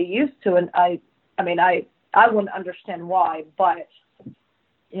much as they used to. And I wouldn't understand why, but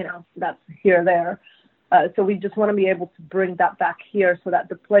that's here or there. So we just want to be able to bring that back here so that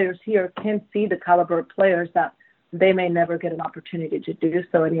the players here can see the caliber of players that they may never get an opportunity to do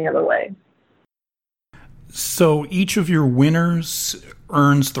so any other way. So each of your winners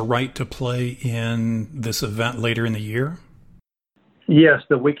earns the right to play in this event later in the year? Yes,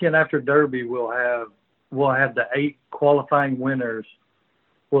 the weekend after Derby, we'll have the 8 qualifying winners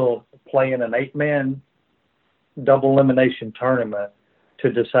will play in an 8-man double elimination tournament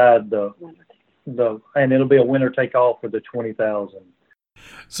to decide and it'll be a winner take all for the $20,000.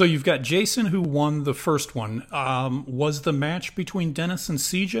 So you've got Jason, who won the first one. Was the match between Dennis and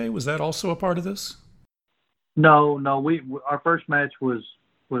CJ, was that also a part of this? No. Our first match was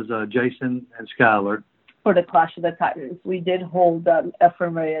Jason and Skylar for the Clash of the Titans. We did hold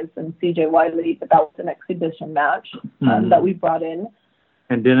Efren Reyes and CJ Wiley, but that was an exhibition match that we brought in.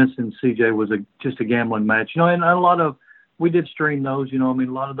 And Dennis and CJ was just a gambling match, and we did stream those. A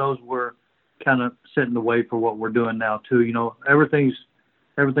lot of those were kind of setting the way for what we're doing now too. Everything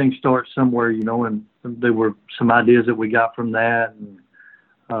starts somewhere, and there were some ideas that we got from that. And,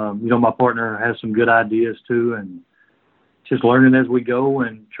 my partner has some good ideas too, and just learning as we go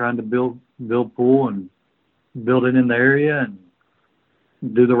and trying to build pool and build it in the area and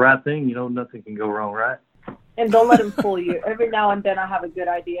do the right thing. Nothing can go wrong, right? And don't let him fool you. Every now and then I have a good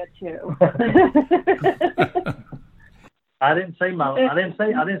idea too. I didn't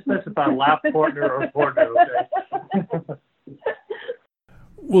specify life partner or partner. Okay.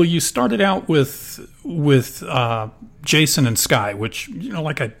 Well, you started out with Jason and Sky, which,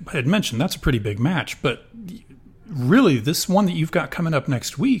 like I had mentioned, that's a pretty big match. But really, this one that you've got coming up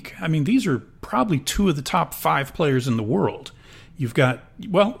next week, these are probably 2 of the top 5 players in the world. You've got,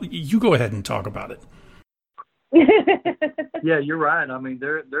 you go ahead and talk about it. Yeah, you're right.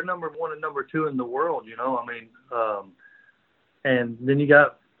 They're number 1 and number 2 in the world, and then you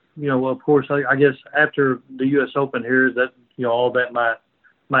got, of course, I guess after the U.S. Open here, that, all that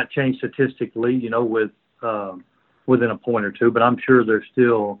might change statistically, with within a point or two, but I'm sure there's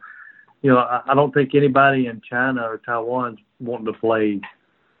still, I don't think anybody in China or Taiwan's wanting to play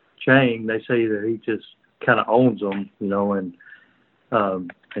Chang. They say that he just kind of owns them, and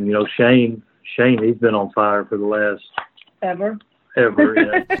Shane, he's been on fire for the last ever. Yeah.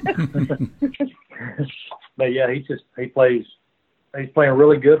 But yeah, he's playing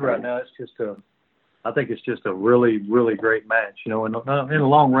really good right now. I think it's just a really, really great match. In a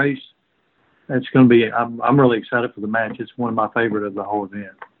long race, it's going to be. I'm really excited for the match. It's one of my favorite of the whole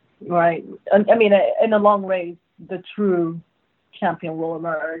event. Right. In a long race, the true champion will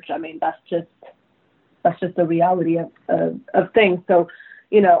emerge. That's just the reality of things. So,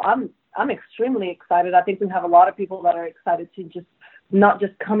 I'm extremely excited. I think we have a lot of people that are excited to just not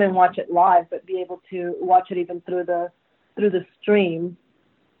just come and watch it live, but be able to watch it even through the stream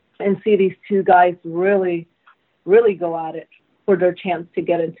and see these 2 guys really, really go at it for their chance to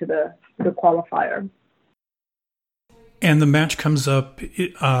get into the qualifier. And the match comes up,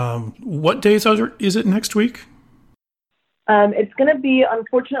 what days is it next week? It's going to be,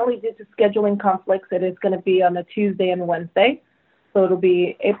 unfortunately, due to scheduling conflicts, it is going to be on a Tuesday and Wednesday. So it'll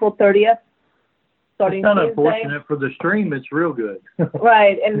be April 30th, starting Tuesday. It's not Tuesday. Unfortunate for the stream. It's real good.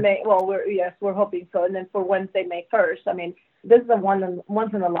 Right, and we're hoping so. And then for Wednesday, May 1st. This is a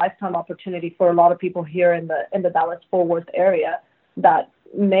once in a lifetime opportunity for a lot of people here in the Dallas-Fort Worth area that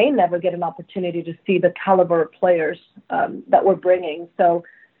may never get an opportunity to see the caliber of players that we're bringing. So,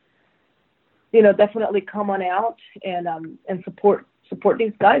 definitely come on out and support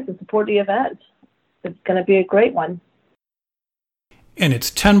these guys and support the event. It's going to be a great one. And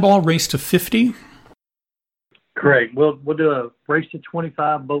it's 10-ball race to 50? Correct. We'll do a race to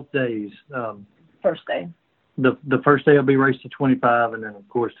 25 both days. First day. The first day will be race to 25, and then of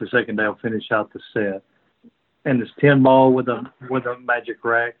course the second day will finish out the set. And it's 10-ball with a magic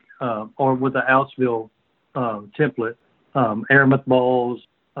rack or with the Outsville template, aramith balls,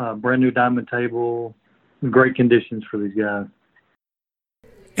 brand new diamond table, great conditions for these guys.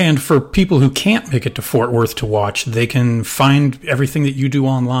 And for people who can't make it to Fort Worth to watch, they can find everything that you do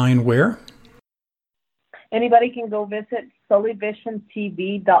online where? anybody can go visit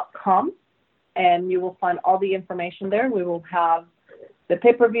sullyvisiontv.com, and you will find all the information there. We will have the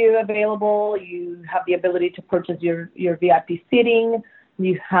pay-per-view available. You have the ability to purchase your VIP seating.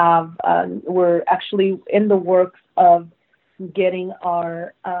 You have, we're actually in the works of getting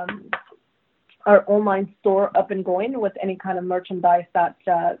our online store up and going with any kind of merchandise that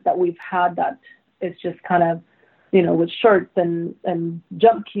we've had that is just kind of, with shirts and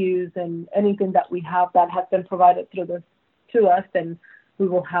jump cues and anything that we have that has been provided to us, and we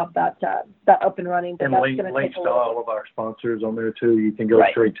will have that up and running. And links to all of our sponsors on there too. You can go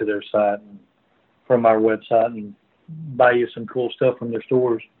straight to their site from our website and buy you some cool stuff from their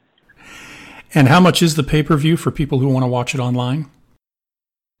stores. And how much is the pay-per-view for people who want to watch it online?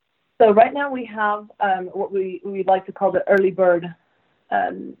 So right now we have what we like to call the early bird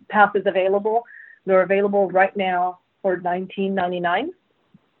passes available. They're available right now for $19.99.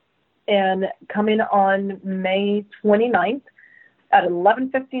 And coming on May 29th at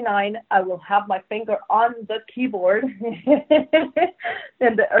 11:59, I will have my finger on the keyboard,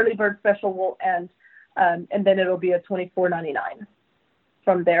 and the early bird special will end. And then it'll be a $24.99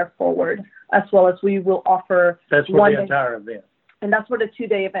 from there forward, as well as we will offer. That's for the entire event. And that's for the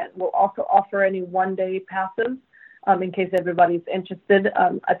 2-day event. We'll also offer any 1-day passes in case everybody's interested.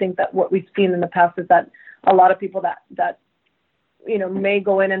 I think that what we've seen in the past is that a lot of people that may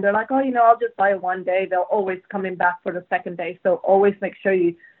go in and they're like, I'll just buy a 1 day. They'll always coming back for the second day. So always make sure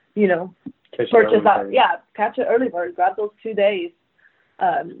you purchase that. Yeah, catch it early bird. Grab those 2 days.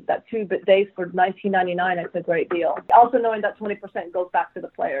 That 2 days for $19.99 is a great deal. Also knowing that 20% goes back to the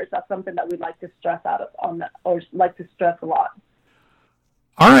players. That's something that we'd like to stress a lot.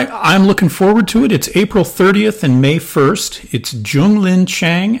 All right, I'm looking forward to it. It's April 30th and May 1st. It's Junglin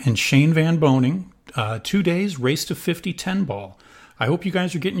Chang and Shane Van Boening. 2 days, race to 50 10 ball. I hope you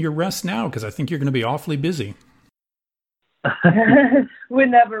guys are getting your rest now because I think you're going to be awfully busy. We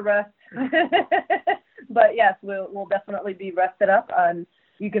never rest. But yes, we'll definitely be rested up.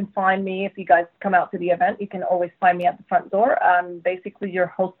 You can find me if you guys come out to the event. You can always find me at the front door. Basically your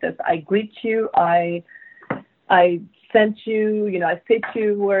hostess. I greet you. I sent you, I fit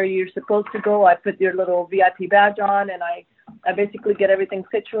you where you're supposed to go. I put your little VIP badge on, and I basically get everything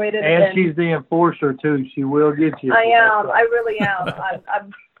situated. And she's the enforcer too. She will get you. I am. I really am.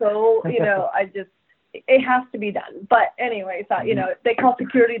 I'm so, it has to be done. But anyways, they call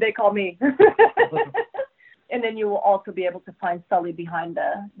security, they call me. And then you will also be able to find Sully behind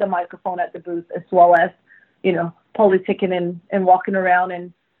the microphone at the booth, as well as, politicking and walking around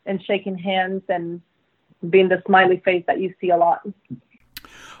and shaking hands and being the smiley face that you see a lot.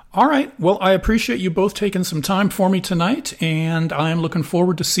 All right. Well, I appreciate you both taking some time for me tonight, and I am looking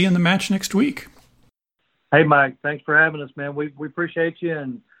forward to seeing the match next week. Hey, Mike, thanks for having us, man. We appreciate you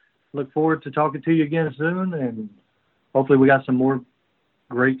and look forward to talking to you again soon, and hopefully we got some more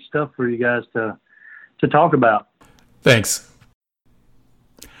great stuff for you guys to talk about. Thanks.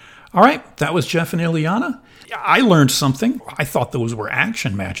 All right, that was Jeff and Ileana. I learned something. I thought those were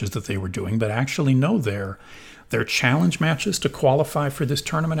action matches that they were doing, but actually no, they're challenge matches to qualify for this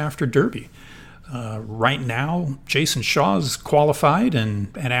tournament after Derby. Right now, Jason Shaw's qualified,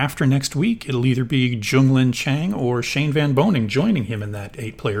 and after next week, it'll either be Junglin Chang or Shane Van Boening joining him in that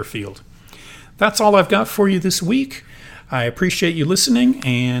 8-player field. That's all I've got for you this week. I appreciate you listening,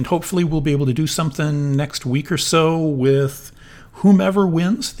 and hopefully we'll be able to do something next week or so with whomever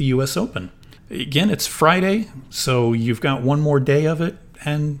wins the U.S. Open. Again, it's Friday, so you've got one more day of it,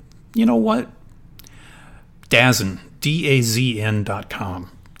 and you know what? DAZN,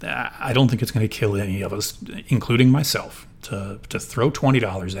 DAZN.com. I don't think it's going to kill any of us, including myself, to throw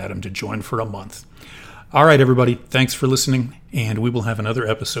 $20 at him to join for a month. All right, everybody, thanks for listening, and we will have another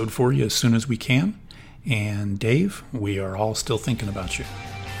episode for you as soon as we can. And Dave, we are all still thinking about you.